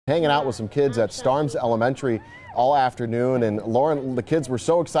hanging out with some kids at Starm's Elementary all afternoon. And Lauren, the kids were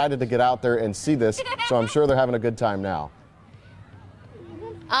so excited to get out there and see this, so I'm sure they're having a good time now.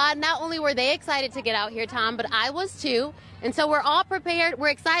 Not only were they excited to get out here, Tom, but I was too. And so we're all prepared. We're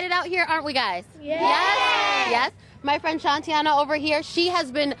excited out here, aren't we, guys? Yes. Yes. Yes. My friend Shantiana over here, she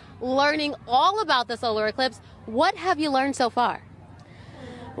has been learning all about the solar eclipse. What have you learned so far?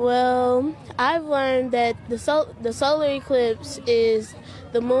 Well, I've learned that the solar eclipse is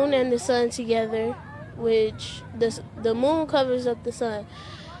the moon and the sun together, which the moon covers up the sun.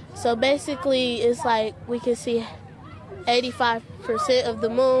 So basically, it's like we can see 85% of the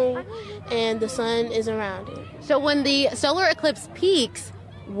moon and the sun is around it. So when the solar eclipse peaks,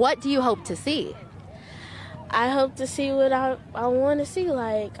 what do you hope to see? I hope to see what I want to see.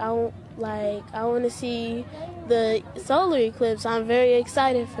 I want to see the solar eclipse. I'm very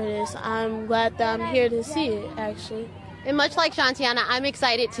excited for this. I'm glad that I'm here to see it, actually. And much like Shantiana, I'm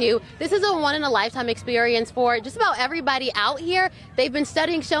excited too. This is a one-in-a-lifetime experience for just about everybody out here. They've been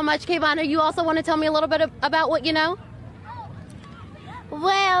studying so much. Kayvana, you also want to tell me a little bit about what you know?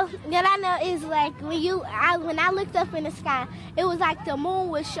 Well, what I know is like when I looked up in the sky, it was like the moon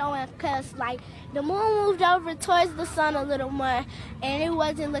was showing, cause like the moon moved over towards the sun a little more, and it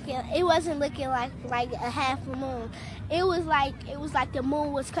wasn't looking like a half a moon. It was like the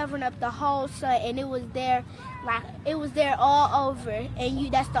moon was covering up the whole sun, and it was there all over, and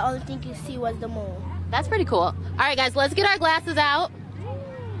that's the only thing you see was the moon. That's pretty cool. All right, guys, let's get our glasses out,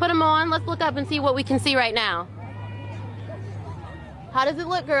 put them on. Let's look up and see what we can see right now. How does it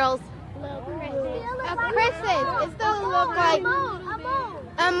look, girls? A crescent. It still looks like a moon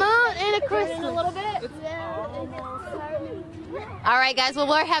and a crescent. A little bit. All right, guys. Well,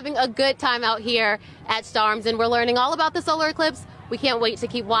 we're having a good time out here at Starm's, and we're learning all about the solar eclipse. We can't wait to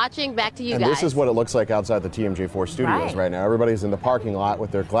keep watching. Back to you guys. And this is what it looks like outside the TMJ4 studios right now. Everybody's in the parking lot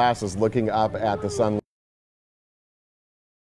with their glasses looking up at the sun.